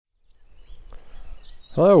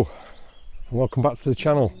Hello and welcome back to the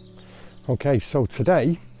channel. Okay, so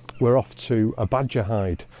today we're off to a badger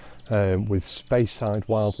hide with Speyside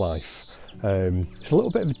Wildlife. It's a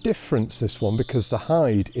little bit of a difference, this one, because the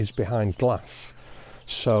hide is behind glass,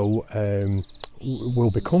 so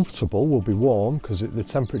we'll be comfortable, we'll be warm, because the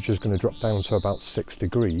temperature is going to drop down to about 6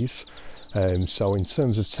 degrees. So in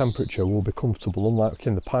terms of temperature we'll be comfortable, unlike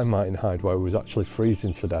in the pine marten hide where it was actually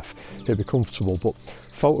freezing to death. It'll be comfortable, but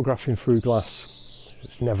photographing through glass,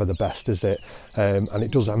 it's never the best, is it? And it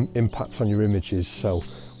does impact on your images, so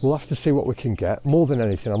we'll have to see what we can get. More than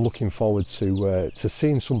anything, I'm looking forward to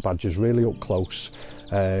seeing some badgers really up close.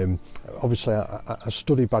 Obviously I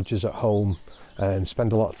study badgers at home and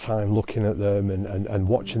spend a lot of time looking at them and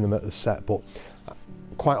watching them at the set, but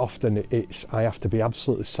quite often I have to be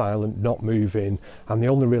absolutely silent, not moving, and they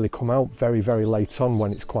only really come out very, very late on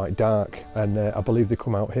when it's quite dark, and I believe they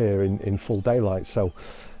come out here in full daylight, so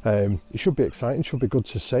it should be exciting, should be good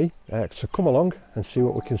to see. So come along and see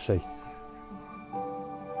what we can see.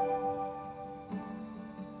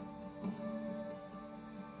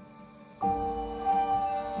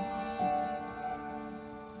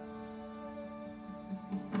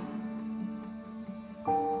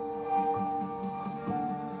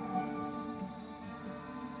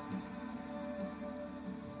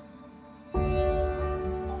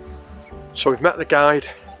 So we've met the guide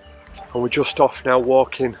and we're just off now,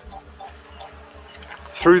 walking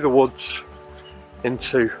through the woods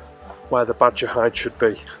into where the badger hide should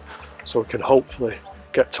be, so we can hopefully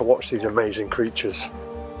get to watch these amazing creatures.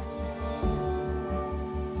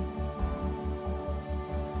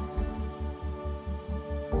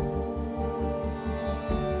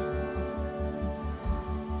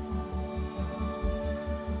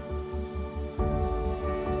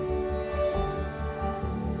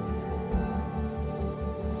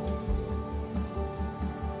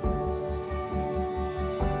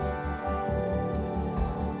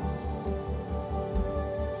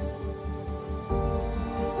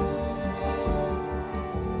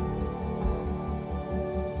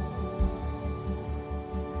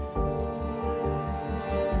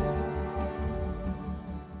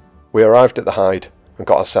 We arrived at the hide and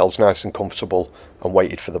got ourselves nice and comfortable and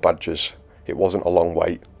waited for the badgers. It wasn't a long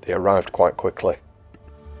wait, they arrived quite quickly.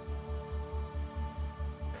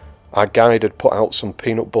 Our guide had put out some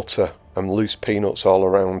peanut butter and loose peanuts all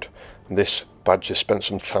around, and this badger spent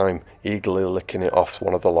some time eagerly licking it off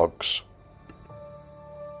one of the logs.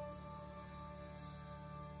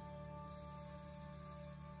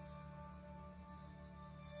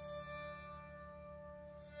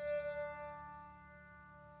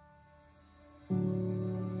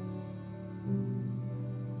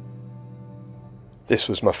 This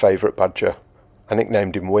was my favourite badger. I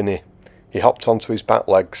nicknamed him Winnie. He hopped onto his back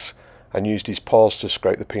legs and used his paws to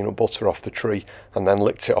scrape the peanut butter off the tree and then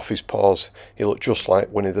licked it off his paws. He looked just like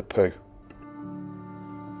Winnie the Pooh.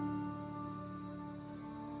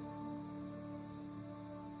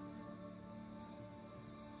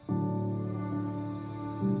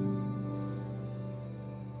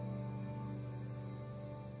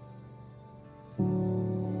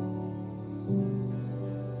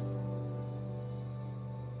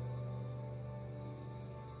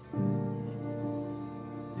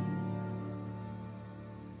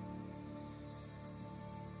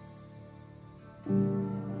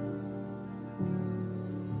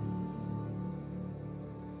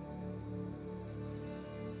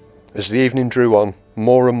 As the evening drew on,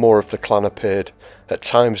 more and more of the clan appeared. At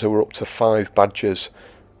times there were up to 5 badgers,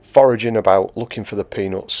 foraging about, looking for the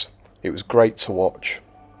peanuts. It was great to watch.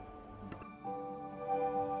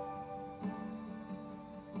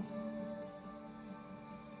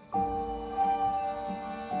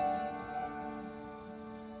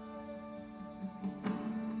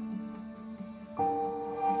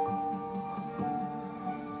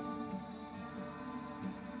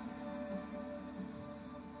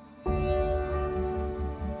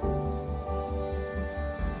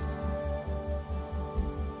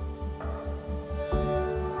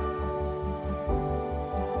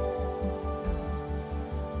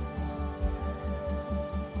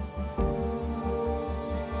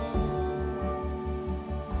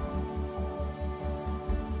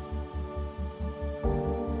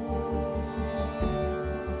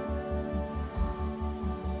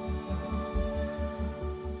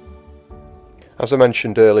 As I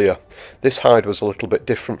mentioned earlier, this hide was a little bit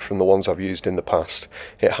different from the ones I've used in the past.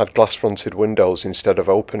 It had glass-fronted windows instead of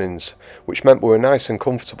openings, which meant we were nice and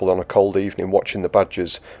comfortable on a cold evening watching the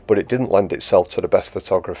badgers, but it didn't lend itself to the best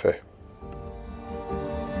photography.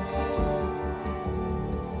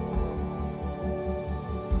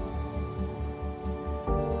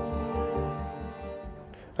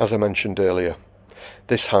 As I mentioned earlier,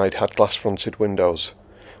 this hide had glass fronted windows,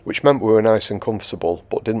 which meant we were nice and comfortable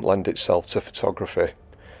but didn't lend itself to photography.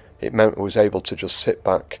 It meant I was able to just sit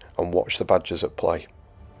back and watch the badgers at play.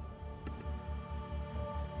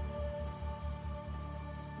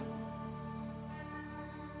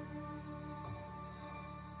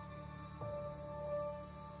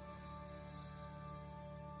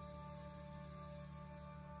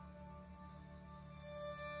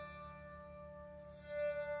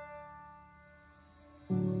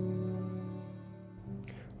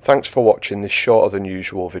 Thanks for watching this shorter than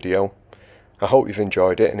usual video. I hope you've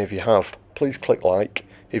enjoyed it, and if you have, please click like.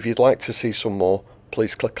 If you'd like to see some more,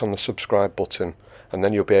 please click on the subscribe button, and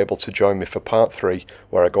then you'll be able to join me for part 3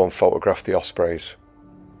 where I go and photograph the ospreys.